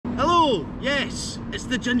So, yes, it's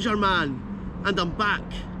the Ginger Man, and I'm back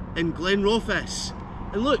in Glenrothes.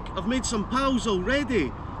 And look, I've made some pals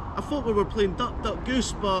already. I thought we were playing Duck, Duck,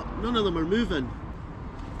 Goose, but none of them are moving.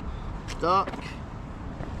 Duck,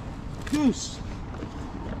 Goose.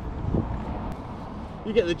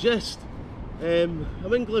 You get the gist. I'm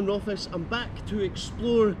in Glenrothes. I'm back to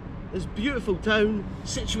explore this beautiful town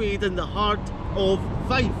situated in the heart of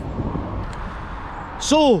Fife.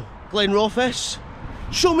 So, Glenrothes,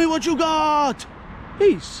 show me what you got!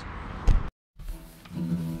 Peace!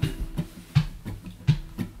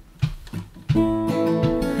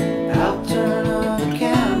 I'll turn on the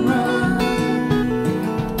camera,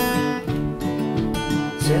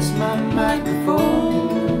 test my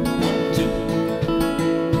microphone,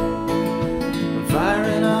 I'm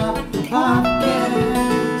firing up the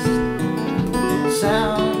podcast,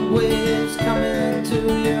 sound waves coming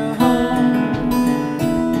to your home.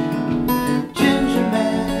 Ginger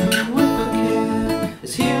Man with a can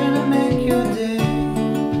is here to make your day.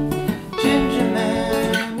 Ginger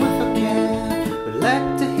Man with a can would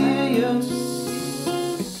like to hear you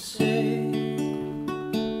say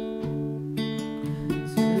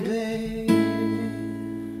today.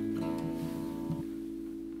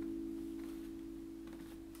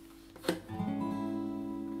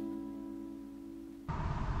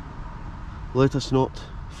 Let us not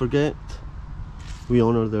forget, we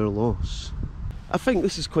honour their loss. I think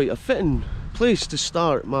this is quite a fitting place to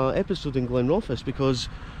start my episode in Glenrothes because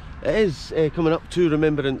it is coming up to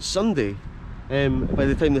Remembrance Sunday by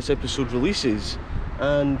the time this episode releases,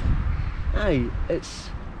 and aye, it's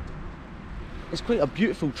quite a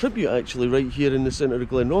beautiful tribute actually right here in the centre of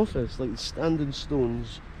Glenrothes, like standing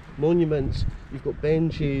stones, monuments, you've got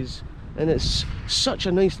benches, and it's such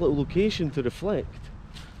a nice little location to reflect.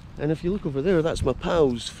 And if you look over there, that's my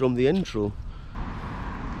pals from the intro.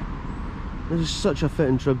 This is such a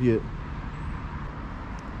fitting tribute.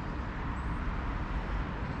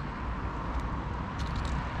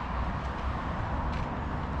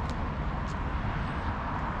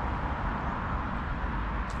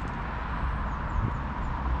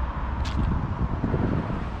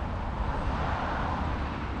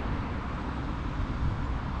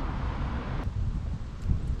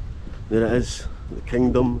 There it is, the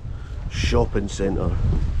Kingdom Shopping Centre.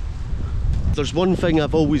 There's one thing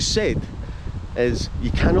I've always said, is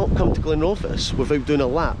you cannot come to Glenrothes without doing a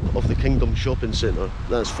lap of the Kingdom Shopping Centre,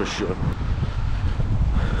 that's for sure.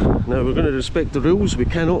 Now we're going to respect the rules, we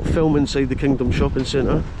cannot film inside the Kingdom Shopping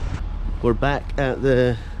Centre. We're back at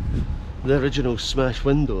the original smash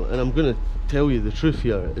window, and I'm going to tell you the truth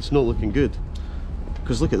here, it's not looking good.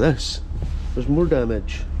 Because look at this, there's more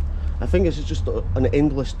damage. I think it's just an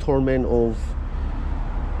endless torment of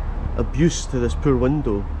abuse to this poor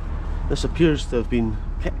window. This appears to have been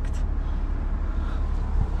kicked.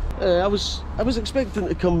 I was expecting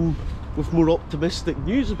to come with more optimistic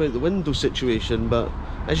news about the window situation, but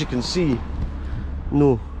as you can see,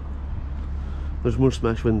 no. There's more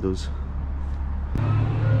smashed windows.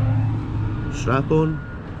 Strap on,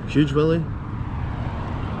 huge willy,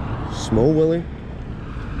 small willy,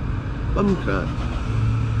 bum crack,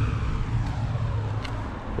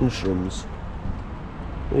 and shrooms.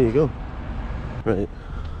 There you go. Right.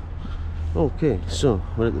 Okay, so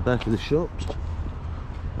we're at the back of the shops,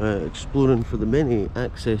 exploring for the many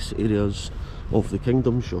access areas of the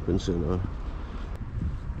Kingdom Shopping Centre.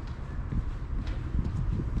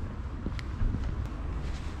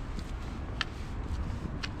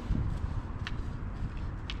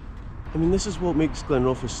 I mean, this is what makes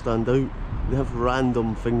Glenrothes stand out. They have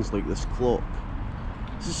random things like this clock.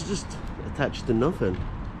 This is just attached to nothing.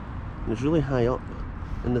 And it's really high up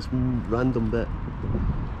in this random bit.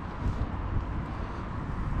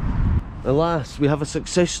 Alas, we have a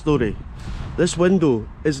success story. This window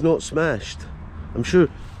is not smashed. I'm sure,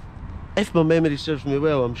 if my memory serves me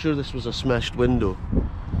well, I'm sure this was a smashed window.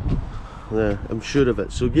 Yeah, I'm sure of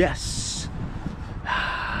it. So yes,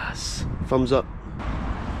 yes. Thumbs up.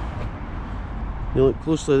 You look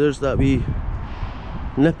closely, there's that wee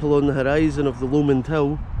nipple on the horizon of the Lomond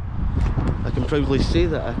Hill. I can proudly say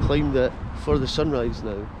that I climbed it for the sunrise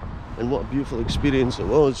now, and what a beautiful experience it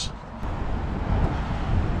was.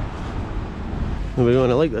 There we go,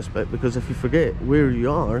 and I like this bit because if you forget where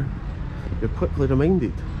you are, you're quickly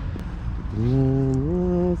reminded.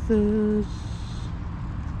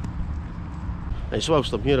 Right, so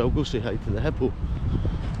whilst I'm here, I'll go say hi to the hippo.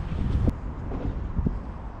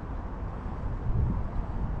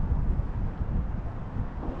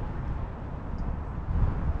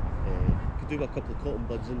 Could do a couple of cotton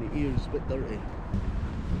buds in the ears, a bit dirty.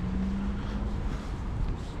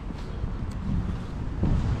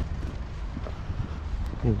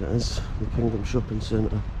 Here it is, the Kingdom Shopping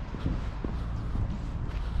Centre.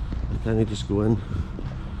 I can't just go in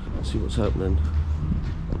and see what's happening.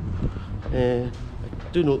 I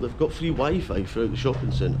do note they've got free Wi-Fi throughout the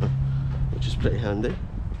shopping centre, which is pretty handy.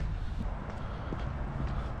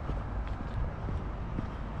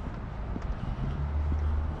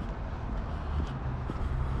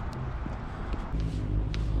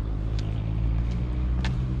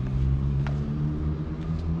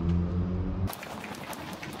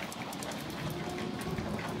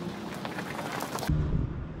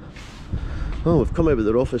 Oh, we've come out of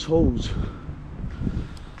their office halls.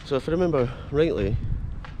 So if I remember rightly,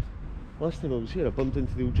 last time I was here I bumped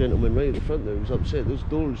into the old gentleman right at the front there who was upset those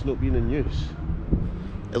doors not being in use.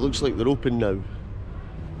 It looks like they're open now.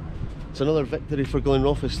 It's another victory for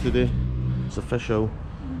Glenrothes today. It's official.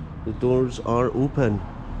 The doors are open.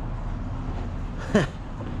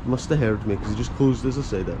 Must have heard me because he just closed as I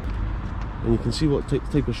said it. And you can see what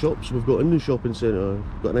type of shops we've got in the shopping centre.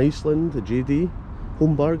 We've got an Iceland, a JD,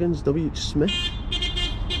 Home Bargains, WH Smith,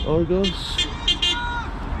 Argos.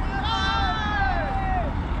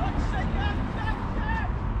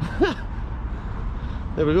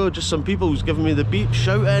 There we go, just some people who's giving me the beep,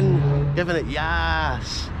 shouting, giving it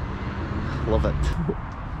yes. Love it.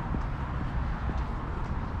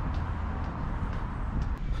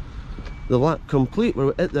 The lap complete,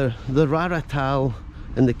 we're at the Raratal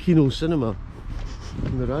in the Kino Cinema.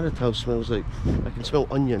 And the Raratal smells like, I can smell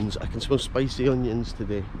onions, I can smell spicy onions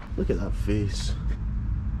today. Look at that face.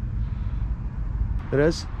 There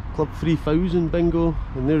is Club 3000 bingo,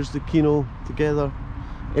 and there's the Kino together,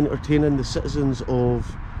 entertaining the citizens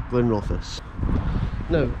of Glenrothes.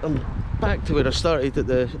 Now, I'm back to where I started at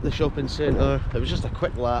the shopping centre. It was just a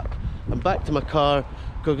quick lap. I'm back to my car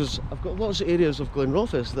because I've got lots of areas of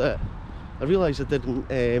Glenrothes that I realised I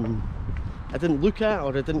didn't look at,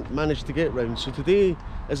 or I didn't manage to get round. So today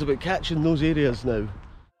is about catching those areas now.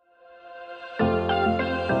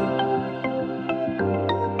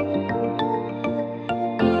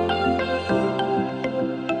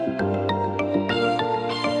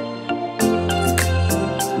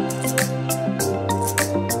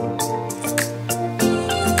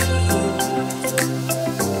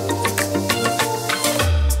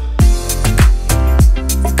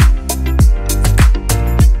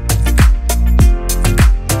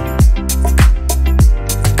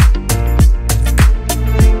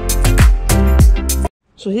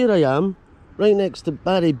 So here I am, right next to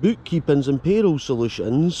Barry Bookkeepings and Payroll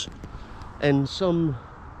Solutions in some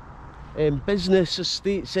business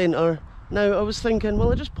estate centre. Now I was thinking,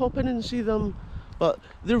 well, I just pop in and see them, but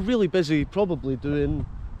they're really busy probably doing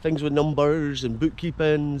things with numbers and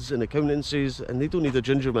bookkeepings and accountancies, and they don't need a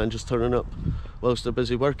ginger man just turning up whilst they're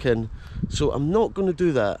busy working. So I'm not going to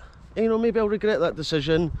do that. And, you know, maybe I'll regret that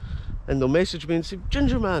decision and they'll message me and say,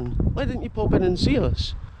 ginger man, why didn't you pop in and see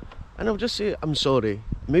us? And I'll just say, I'm sorry,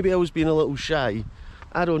 maybe I was being a little shy,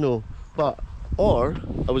 I don't know, or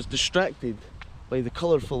I was distracted by the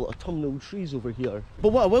colourful autumnal trees over here. But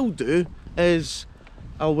what I will do is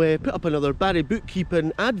I'll put up another Barry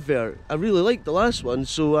Bookkeeping advert. I really liked the last one,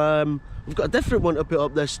 so we've got a different one to put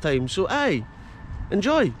up this time. So aye,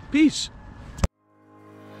 enjoy, peace.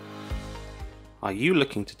 Are you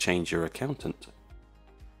looking to change your accountant?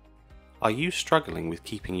 Are you struggling with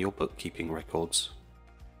keeping your bookkeeping records?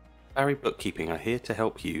 Barry Bookkeeping are here to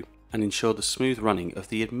help you and ensure the smooth running of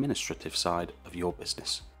the administrative side of your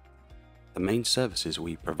business. The main services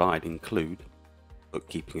we provide include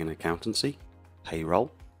bookkeeping and accountancy,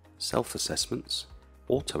 payroll, self-assessments,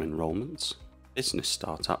 auto-enrollments, business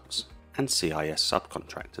startups, and CIS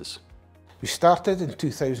subcontractors. We started in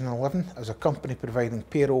 2011 as a company providing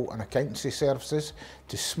payroll and accountancy services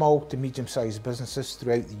to small to medium-sized businesses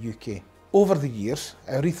throughout the UK. Over the years,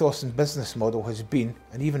 our ethos and business model has been,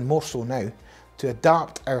 and even more so now, to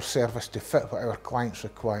adapt our service to fit what our clients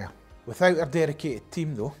require. Without our dedicated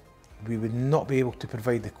team though, we would not be able to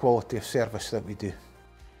provide the quality of service that we do.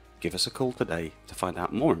 Give us a call today to find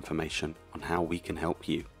out more information on how we can help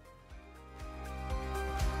you.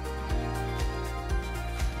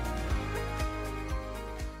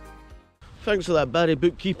 Thanks for that, Barry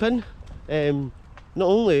Bookkeeping. Not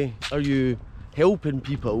only are you helping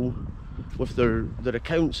people with their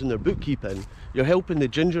accounts and their bookkeeping, you're helping the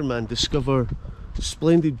ginger man discover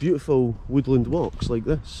splendid, beautiful woodland walks like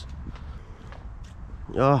this.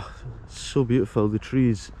 Ah, so beautiful, the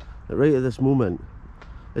trees, right at this moment.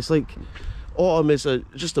 It's like autumn is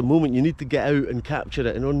just a moment you need to get out and capture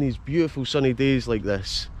it, and on these beautiful sunny days like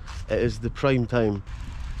this, it is the prime time.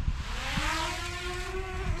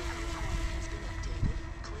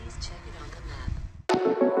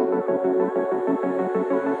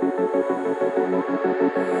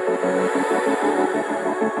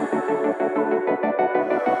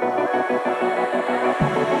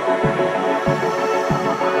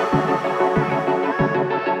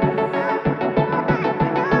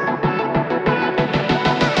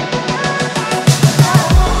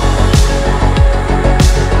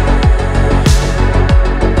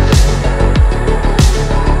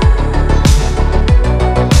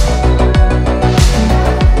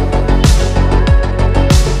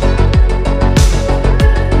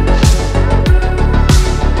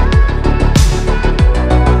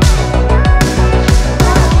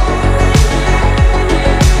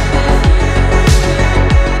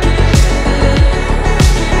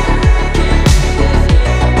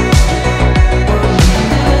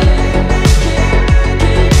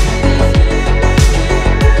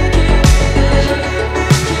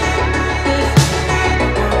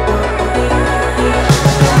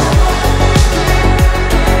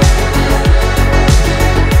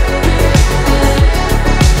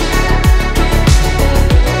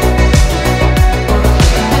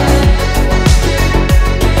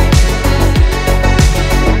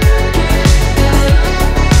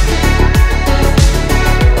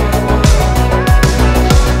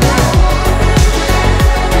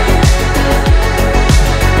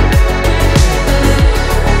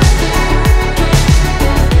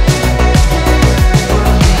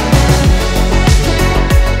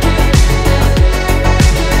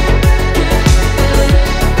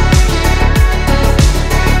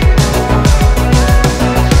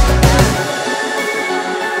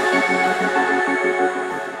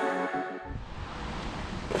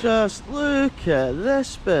 Just look at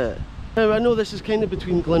this bit. Now I know this is kind of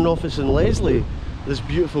between Glenrothes and Leslie, this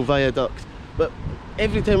beautiful viaduct, but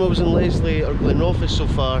every time I was in Leslie or Glenrothes so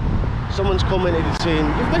far, someone's commented and saying,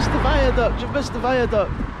 "You've missed the viaduct, you've missed the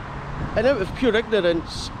viaduct." And out of pure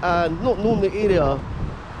ignorance and not knowing the area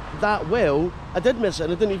that well, I did miss it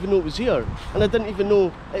and I didn't even know it was here. And I didn't even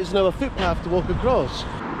know it's now a footpath to walk across.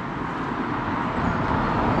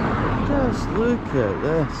 Just look at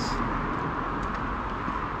this.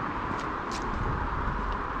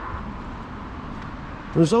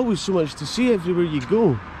 There's always so much to see everywhere you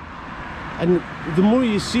go. And the more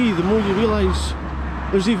you see, the more you realise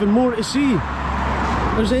there's even more to see.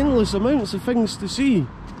 There's endless amounts of things to see.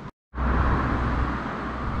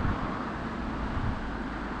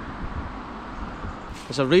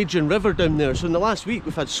 There's a raging river down there, so in the last week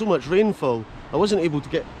we've had so much rainfall I wasn't able to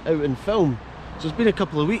get out and film. So it's been a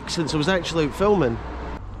couple of weeks since I was actually out filming.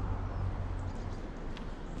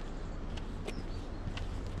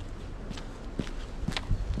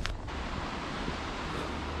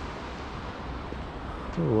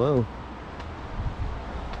 Oh wow.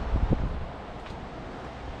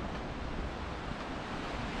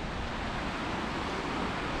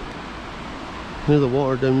 Near the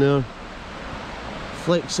water down there,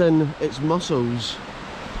 flexing its muscles,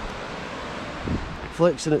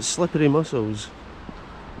 flexing its slippery muscles.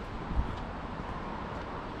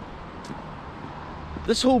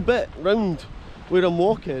 This whole bit round where I'm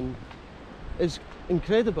walking is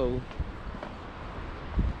incredible.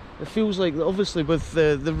 It feels like, obviously with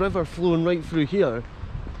the river flowing right through here,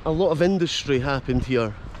 a lot of industry happened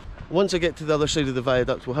here. Once I get to the other side of the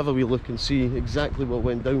viaduct, we'll have a wee look and see exactly what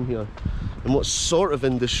went down here and what sort of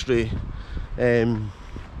industry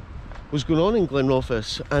was going on in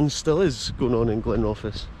Glenrothes and still is going on in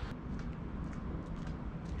Glenrothes.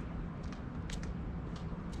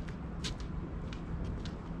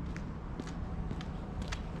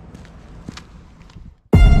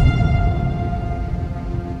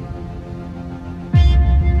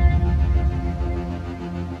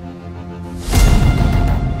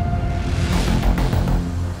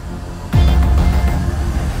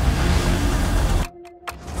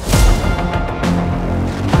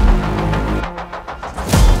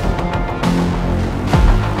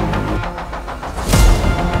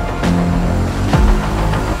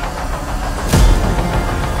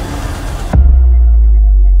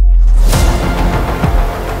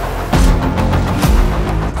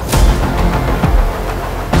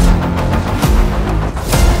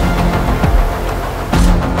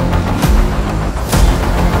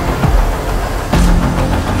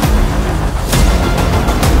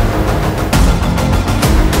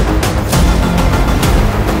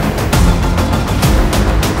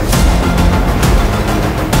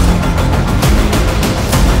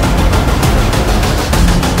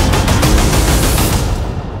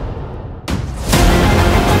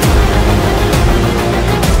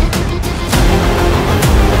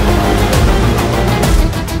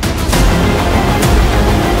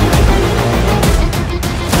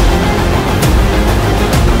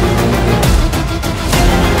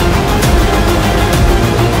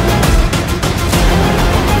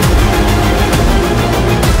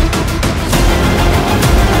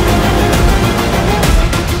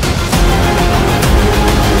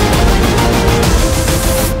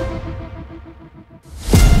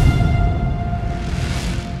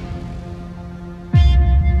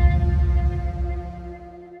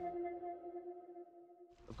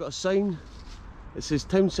 Got a sign, it says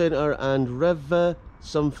town centre and river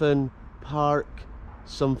something park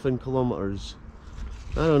something kilometres.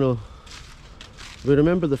 I don't know. We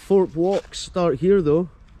remember the Thorpe walks start here though.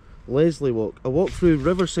 Leslie walk. I walk through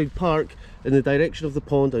Riverside Park in the direction of the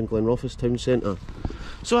pond and Glenrothes town centre.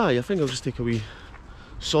 So I think I'll just take a wee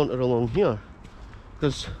saunter along here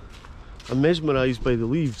because I'm mesmerised by the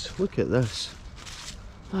leaves. Look at this.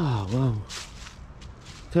 Ah, wow.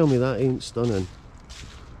 Tell me that ain't stunning.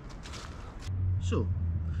 So,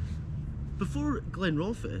 before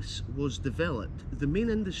Glenrothes was developed, the main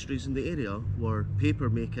industries in the area were paper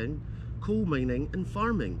making, coal mining and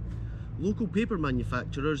farming. Local paper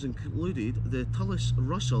manufacturers included the Tullis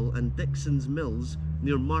Russell and Dixon's mills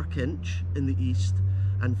near Markinch in the east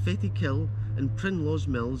and Fettykill and Prinlaws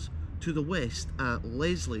mills to the west at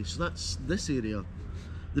Leslie, so that's this area.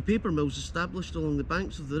 The paper mills established along the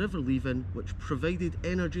banks of the River Leven, which provided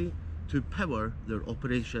energy to power their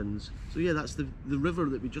operations. So yeah, that's the river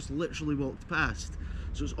that we just literally walked past.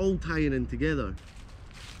 So it's all tying in together.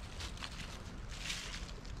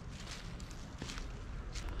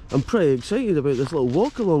 I'm pretty excited about this little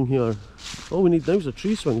walk along here. All we need now is a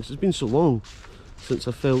tree swing, because it's been so long since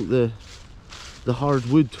I felt the the hard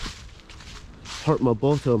wood hurt my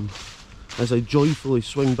bottom as I joyfully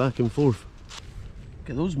swing back and forth. Look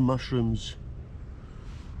at those mushrooms.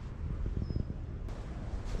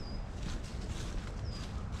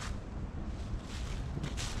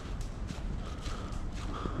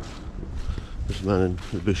 There's a man in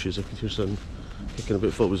the bushes. I can hear something kicking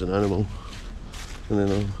about. Thought it was an animal, and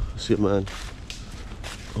then I see a man.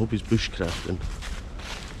 I hope he's bushcrafting.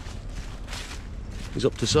 He's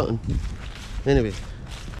up to something. Anyway,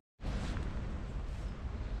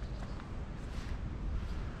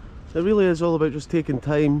 it really is all about just taking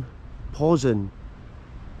time, pausing,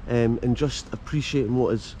 and just appreciating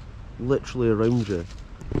what is literally around you.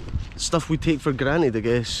 Stuff we take for granted, I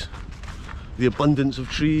guess. The abundance of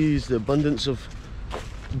trees, the abundance of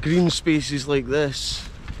green spaces like this,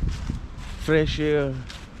 fresh air,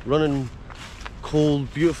 running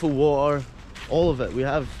cold, beautiful water, all of it. We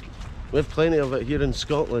have plenty of it here in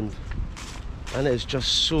Scotland, and it's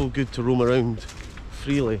just so good to roam around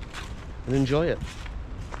freely and enjoy it.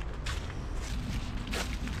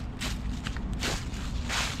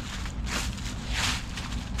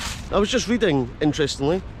 I was just reading,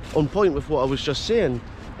 interestingly, on point with what I was just saying.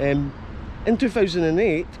 In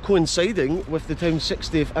 2008, coinciding with the town's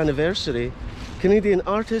 60th anniversary, Canadian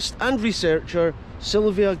artist and researcher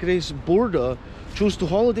Sylvia Grace Borda chose to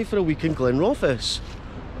holiday for a week in Glenrothes,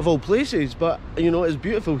 of all places, but you know, it's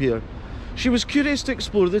beautiful here. She was curious to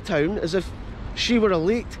explore the town as if she were a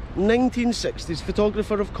late 1960s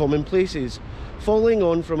photographer of common places, following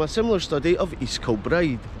on from a similar study of East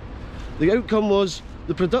Kilbride. The outcome was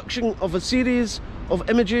the production of a series of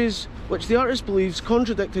images which the artist believes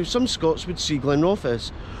contradict how some Scots would see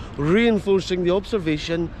Glenrothes, reinforcing the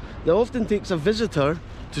observation that often takes a visitor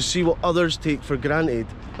to see what others take for granted.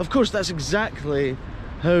 Of course, that's exactly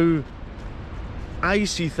how I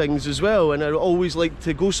see things as well, and I always like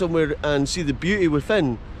to go somewhere and see the beauty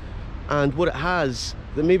within and what it has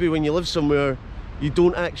that maybe when you live somewhere you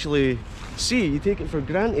don't actually see, you take it for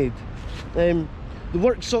granted. The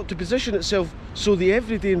work sought to position itself so the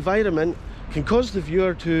everyday environment can cause the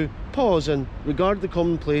viewer to pause and regard the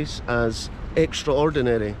commonplace as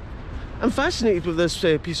extraordinary. I'm fascinated with this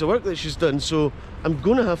piece of work that she's done, so I'm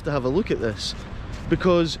going to have a look at this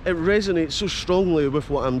because it resonates so strongly with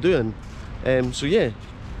what I'm doing. So yeah,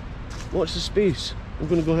 watch the space. I'm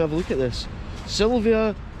going to go and have a look at this.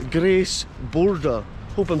 Sylvia Grace Borda.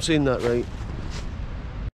 Hope I'm saying that right.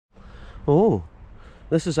 Oh,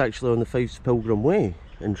 this is actually on the Fife's Pilgrim Way.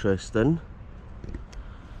 Interesting.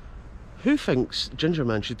 Who thinks Ginger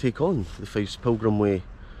Man should take on the Fife's Pilgrim Way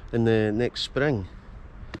in the next spring?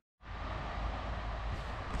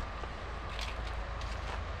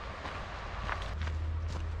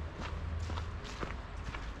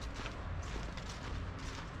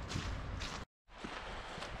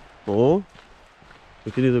 Oh,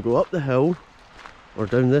 we could either go up the hill or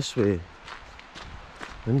down this way.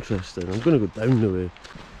 Interesting. I'm going to go down the way.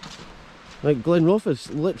 Like,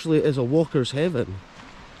 Glenrothes literally is a walker's heaven.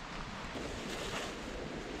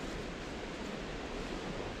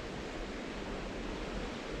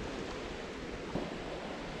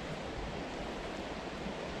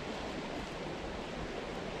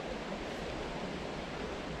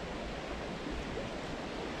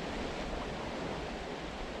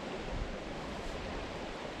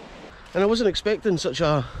 And I wasn't expecting such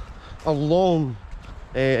a long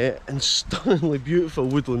and stunningly beautiful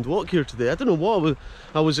woodland walk here today. I don't know what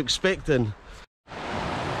I was expecting.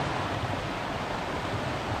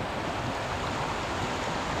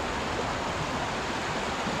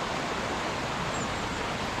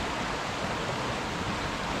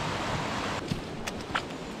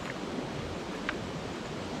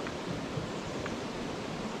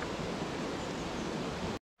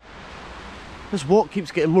 This walk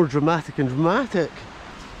keeps getting more dramatic and dramatic.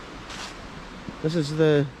 This is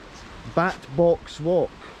the Bat Box Walk.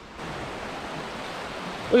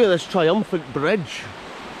 Look at this triumphant bridge.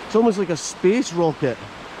 It's almost like a space rocket.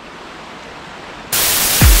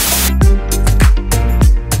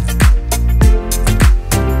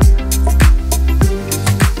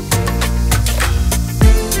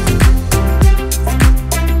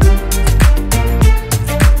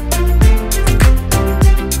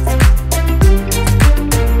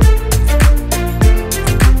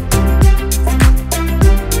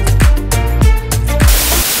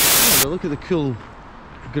 Look at the cool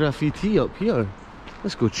graffiti up here.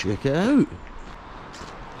 Let's go check it out.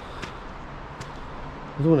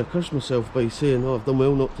 I don't want to curse myself by saying, oh, I've done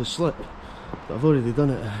well not to slip, but I've already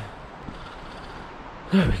done it.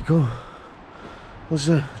 There we go. Was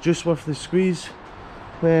the juice worth the squeeze?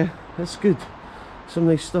 That's good. Some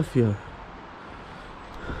nice stuff here.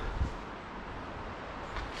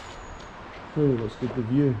 show you what's good the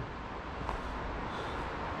view.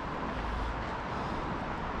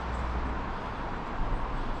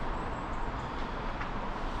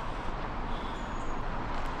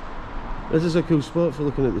 This is a cool spot for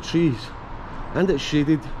looking at the trees, and it's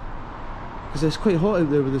shaded because it's quite hot out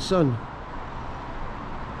there with the sun.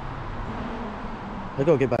 I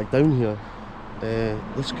gotta get back down here.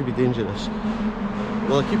 This could be dangerous.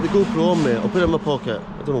 Well, I keep the GoPro on me. I'll put it in my pocket.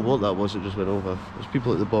 I don't know what that was that just went over. There's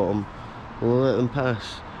people at the bottom. I'll let them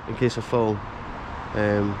pass in case I fall.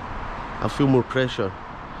 I'll feel more pressure.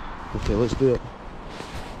 Okay, let's do it.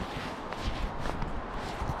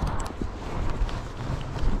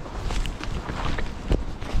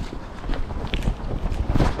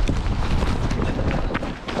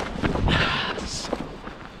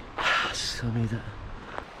 I made it.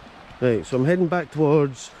 Right, so I'm heading back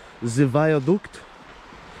towards the viaduct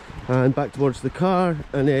and back towards the car,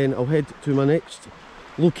 and then I'll head to my next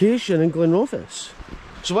location in Glenrothes.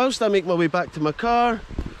 So whilst I make my way back to my car,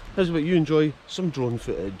 how about you enjoy some drone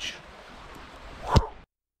footage?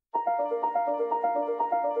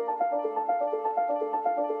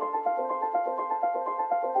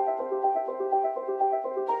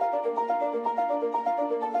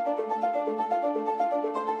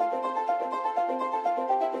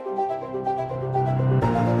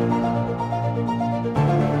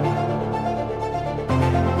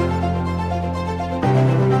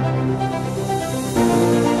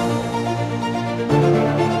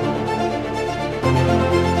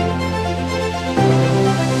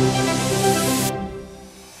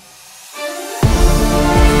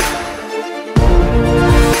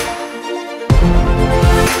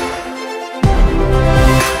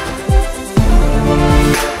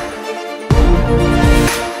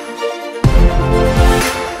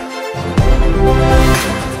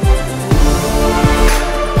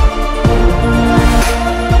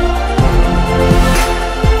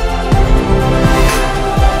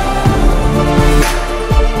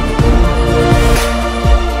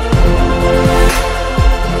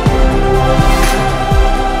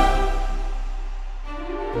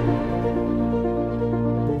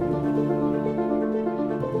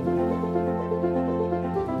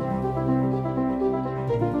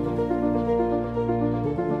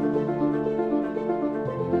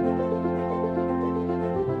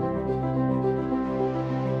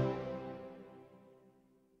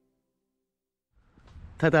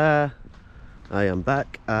 Ta-da! I am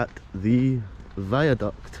back at the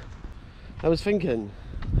viaduct. I was thinking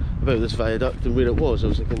about this viaduct and where it was. I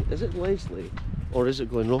was thinking, is it Leslie or is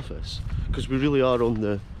it Glenrothes? Because we really are on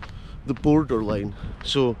the borderline.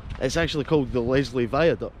 So it's actually called the Leslie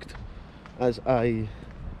Viaduct, as I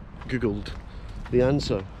googled the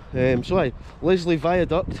answer. Leslie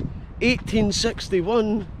Viaduct,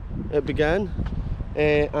 1861 it began,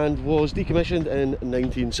 and was decommissioned in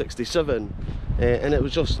 1967. And it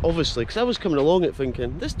was just obviously, because I was coming along it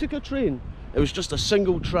thinking this took a train. It was just a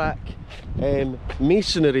single track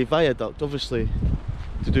masonry viaduct, obviously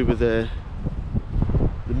to do with the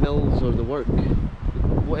mills or the work,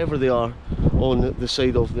 whatever they are, on the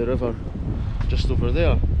side of the river just over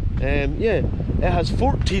there. Yeah, it has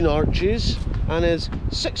 14 arches and is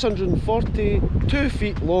 642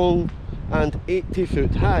 feet long and 80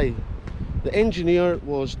 foot high. The engineer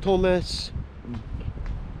was Thomas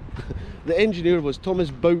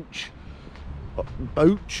Bouch,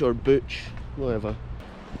 or Butch, whatever.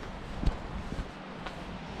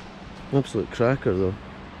 Absolute cracker though.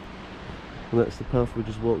 And that's the path we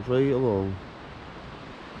just walked right along.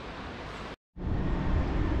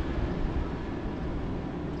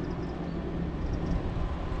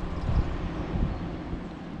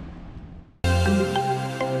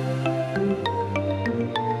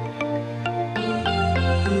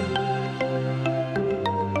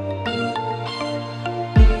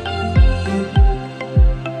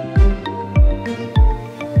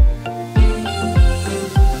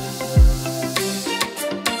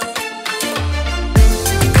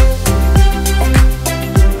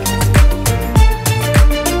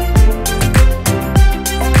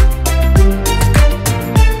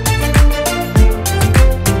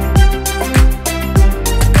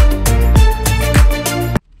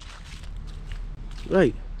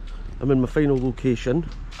 Right, I'm in my final location.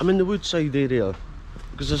 I'm in the Woodside area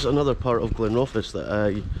because this is another part of Glenrothes that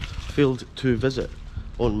I failed to visit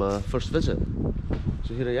on my first visit.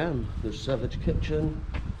 So here I am. There's Savage Kitchen,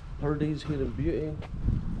 Purdy's here in Beauty,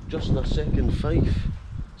 Just a Second Fife.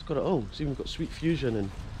 It's got it all. It's even got Sweet Fusion and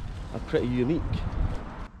a Pretty Unique.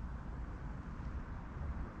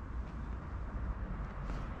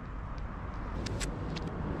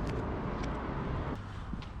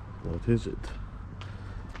 What is it?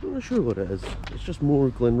 I'm not sure what it is. It's just more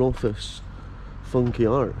Glenrothes funky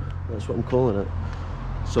art. That's what I'm calling it.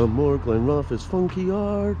 Some more Glenrothes funky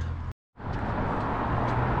art.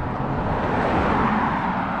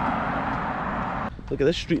 Look at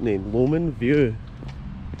this street name, Lomond View.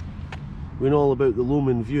 We know all about the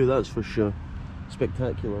Lomond View, that's for sure.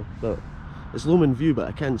 Spectacular. But it's Lomond View, but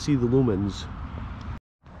I can't see the Lomans.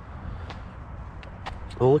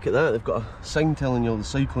 Oh, look at that, they've got a sign telling you all the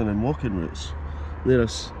cycling and walking routes.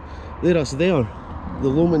 There's us there, the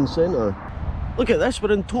Lomond Centre. Look at this,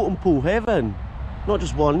 we're in totem pole heaven. Not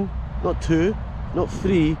just one, not two, not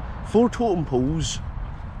three, 4 totem poles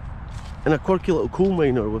and a quirky little coal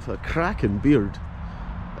miner with a cracking beard.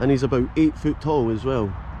 And he's about 8 foot tall as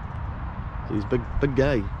well. So he's a big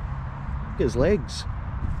guy. Look at his legs.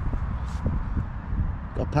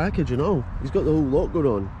 Got a package and all. He's got the whole lot going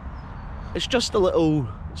on. It's just a little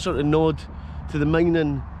sort of nod to the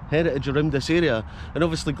mining heritage around this area. And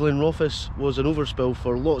obviously Glenrothes was an overspill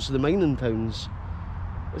for lots of the mining towns.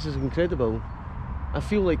 This is incredible. I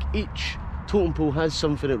feel like each totem pole has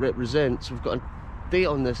something it represents. We've got a date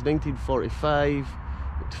on this, 1945,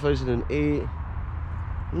 2008.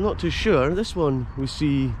 I'm not too sure. This one we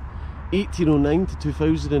see 1809 to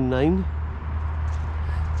 2009.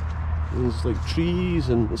 There's like trees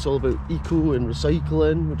and it's all about eco and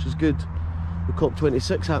recycling, which is good. The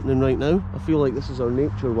COP26 happening right now. I feel like this is our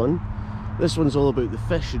nature one. This one's all about the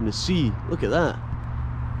fish in the sea. Look at that.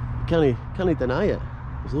 You can't deny it.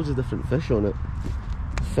 There's loads of different fish on it.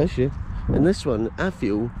 Fishy. And this one, I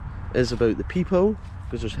feel, is about the people,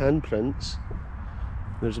 because there's handprints.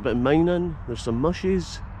 There's a bit of mining, there's some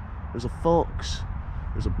mushies, there's a fox,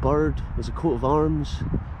 there's a bird, there's a coat of arms,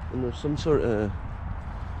 and there's some sort of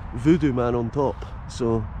voodoo man on top.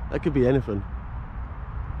 So that could be anything.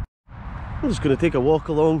 I'm just going to take a walk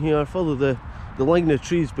along here, follow the line of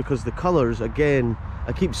trees, because the colours, again,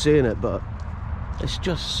 I keep saying it, but it's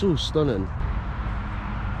just so stunning.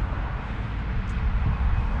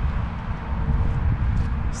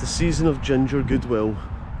 It's the season of ginger goodwill.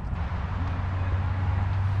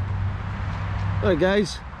 Alright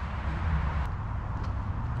guys.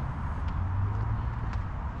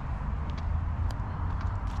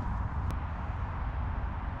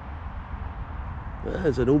 That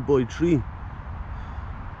is an old boy tree.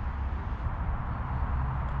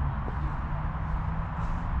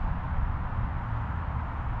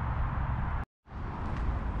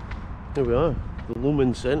 Here we are, the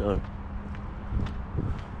Lomond Centre.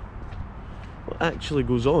 What actually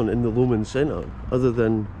goes on in the Lomond Centre, other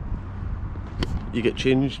than you get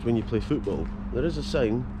changed when you play football? There is a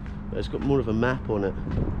sign, but it's got more of a map on it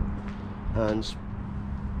and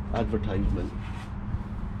advertisement.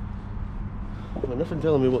 But nothing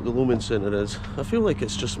telling me what the Lomond Centre is. I feel like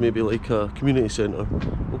it's just maybe like a community centre.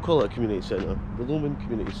 We'll call it a community centre. The Lomond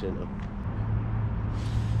Community Centre.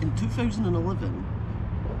 In 2011,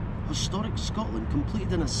 Historic Scotland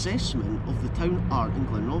completed an assessment of the town art in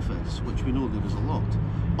Glenrothes, which we know there is a lot,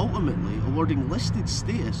 ultimately awarding listed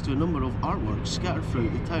status to a number of artworks scattered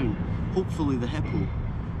throughout the town, hopefully the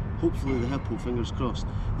hippo, fingers crossed.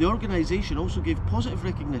 The organisation also gave positive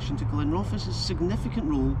recognition to Glenrothes' significant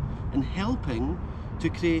role in helping to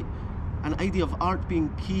create an idea of art being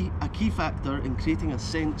a key factor in creating a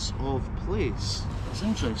sense of place. It's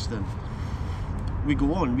interesting. We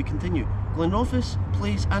go on, we continue. Glenrothes'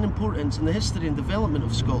 place and importance in the history and development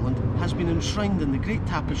of Scotland has been enshrined in the Great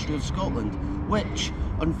Tapestry of Scotland, which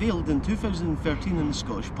unveiled in 2013 in the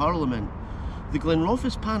Scottish Parliament. The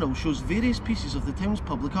Glenrothes panel shows various pieces of the town's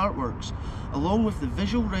public artworks, along with the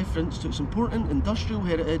visual reference to its important industrial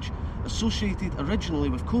heritage associated originally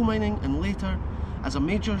with coal mining and later as a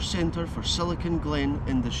major centre for Silicon Glen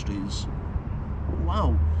industries.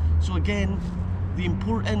 Wow, so again, the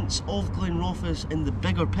importance of Glenrothes in the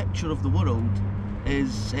bigger picture of the world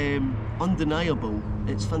is undeniable.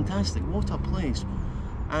 It's fantastic, what a place.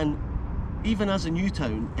 And even as a new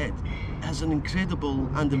town, it has an incredible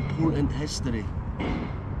and important history.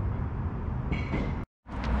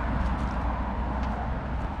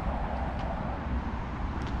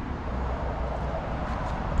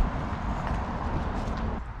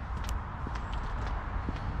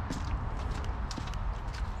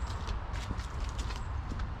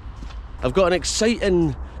 I've got an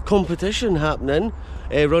exciting competition happening,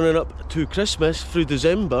 running up to Christmas through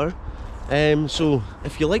December. So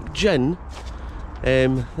if you like gin,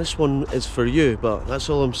 this one is for you, but that's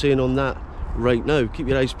all I'm saying on that right now. Keep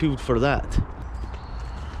your eyes peeled for that.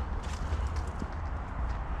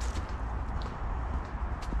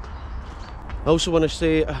 I also want to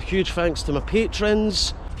say a huge thanks to my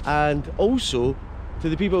patrons and also to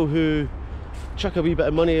the people who chuck a wee bit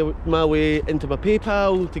of money my way into my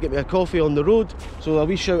PayPal to get me a coffee on the road. So a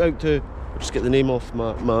wee shout out to, I'll just get the name off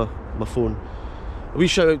my phone. A wee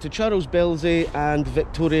shout out to Charles Belzy and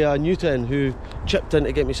Victoria Newton, who chipped in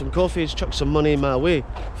to get me some coffees, chucked some money my way.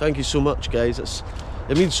 Thank you so much, guys.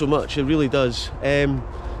 It means so much, it really does.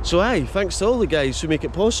 So aye, thanks to all the guys who make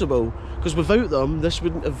it possible, because without them this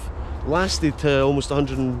wouldn't have lasted to almost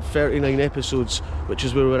 139 episodes, which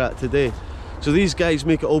is where we're at today. So these guys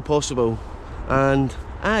make it all possible. And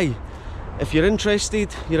aye, if you're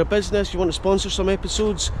interested, you're a business, you want to sponsor some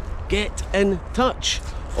episodes, get in touch.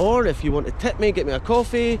 Or if you want to tip me, get me a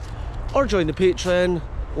coffee, or join the Patreon,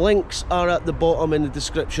 links are at the bottom in the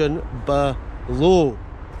description below.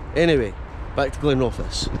 Anyway, back to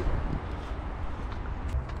Glenrothes.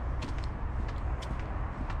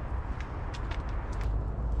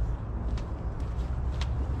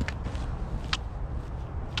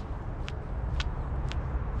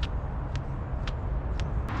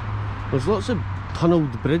 There's lots of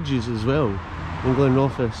tunnelled bridges as well in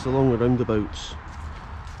Glenrothes along the roundabouts.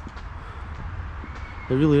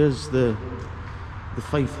 It really is the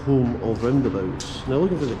Fife home of roundabouts. Now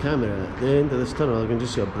looking through the camera, at the end of this tunnel I can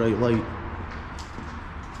just see a bright light.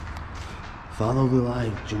 Follow the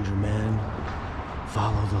light, ginger man.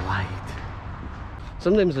 Follow the light.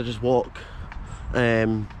 Sometimes I just walk,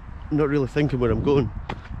 not really thinking where I'm going,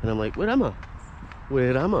 and I'm like, where am I?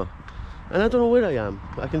 Where am I? And I don't know where I am,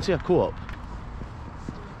 but I can see a co-op.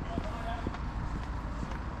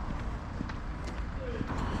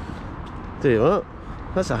 Tell you what,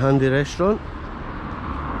 that's a handy restaurant.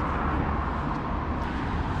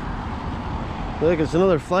 I think it's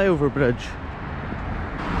another flyover bridge.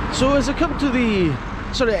 So as I come to the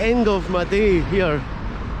sort of end of my day here,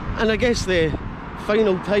 and I guess the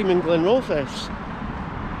final time in Glenrothes,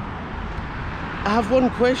 I have one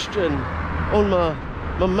question on my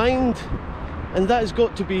mind, and that has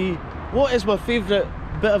got to be, what is my favourite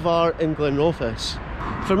bit of art in Glenrothes?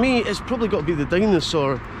 For me, it's probably got to be the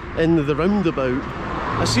dinosaur in the roundabout.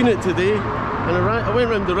 I seen it today, and I went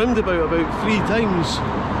round the roundabout about 3 times,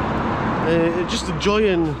 just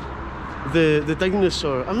enjoying the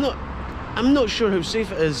dinosaur. I'm not sure how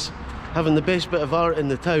safe it is having the best bit of art in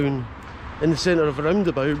the town in the centre of a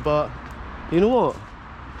roundabout, but you know what?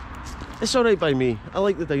 It's alright by me. I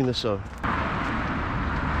like the dinosaur.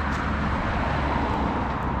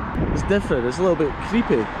 It's different, it's a little bit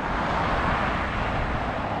creepy.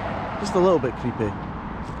 Just a little bit creepy.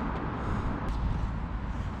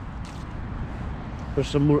 There's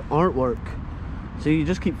some more artwork. So you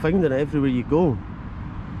just keep finding it everywhere you go.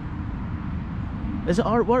 Is it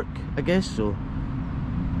artwork? I guess so.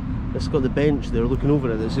 It's got the bench there looking over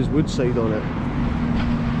it that says Woodside on it.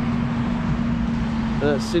 And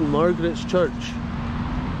that's St Margaret's Church.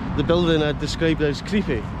 The building I described as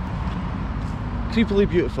creepy. Creepily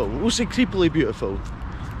beautiful. We'll say creepily beautiful.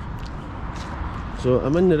 So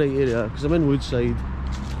I'm in the right area because I'm in Woodside.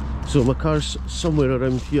 So my car's somewhere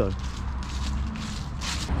around here.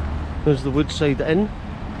 There's the Woodside Inn.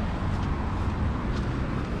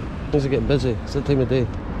 Things are getting busy. It's that time of day.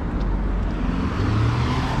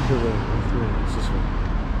 It's this way.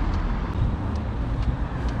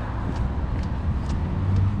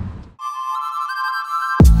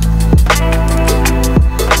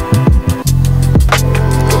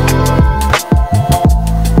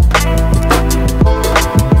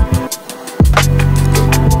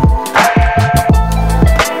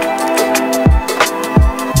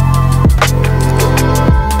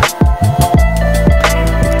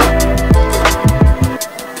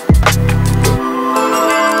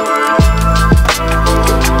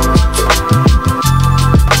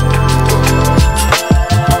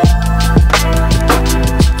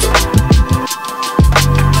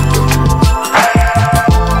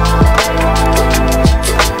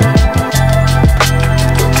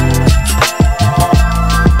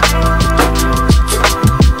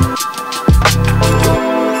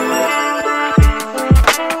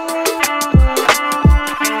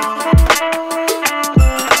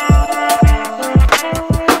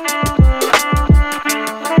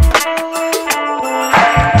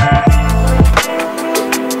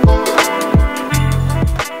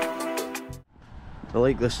 I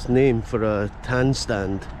like this name for a tan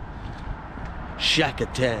stand.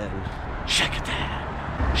 Shack-a-tan.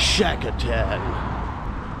 Shack-a-tan. Shack-a-tan.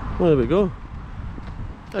 Well, there we go.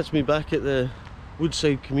 That's me back at the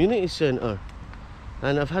Woodside Community Centre.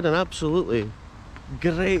 And I've had an absolutely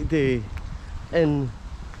great day in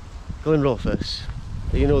Glenrothes.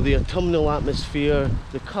 You know, the autumnal atmosphere,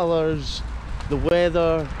 the colours, the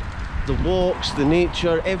weather, the walks, the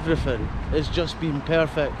nature, everything has just been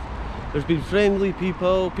perfect. There's been friendly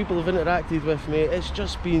people have interacted with me. It's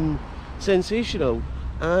just been sensational.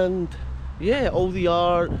 And yeah, all the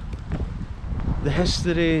art, the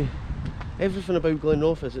history, everything about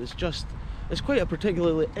Glenrothes, it's quite a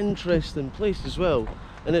particularly interesting place as well,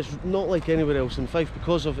 and it's not like anywhere else in Fife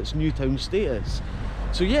because of its new town status.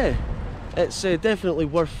 So yeah, it's definitely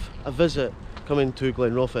worth a visit coming to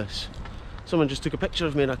Glenrothes. Someone just took a picture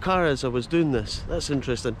of me in a car as I was doing this. That's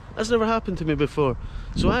interesting. That's never happened to me before.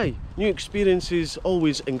 So aye, new experiences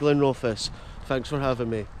always in Glenrothes. Thanks for having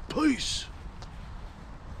me. Peace!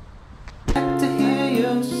 To hear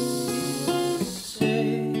you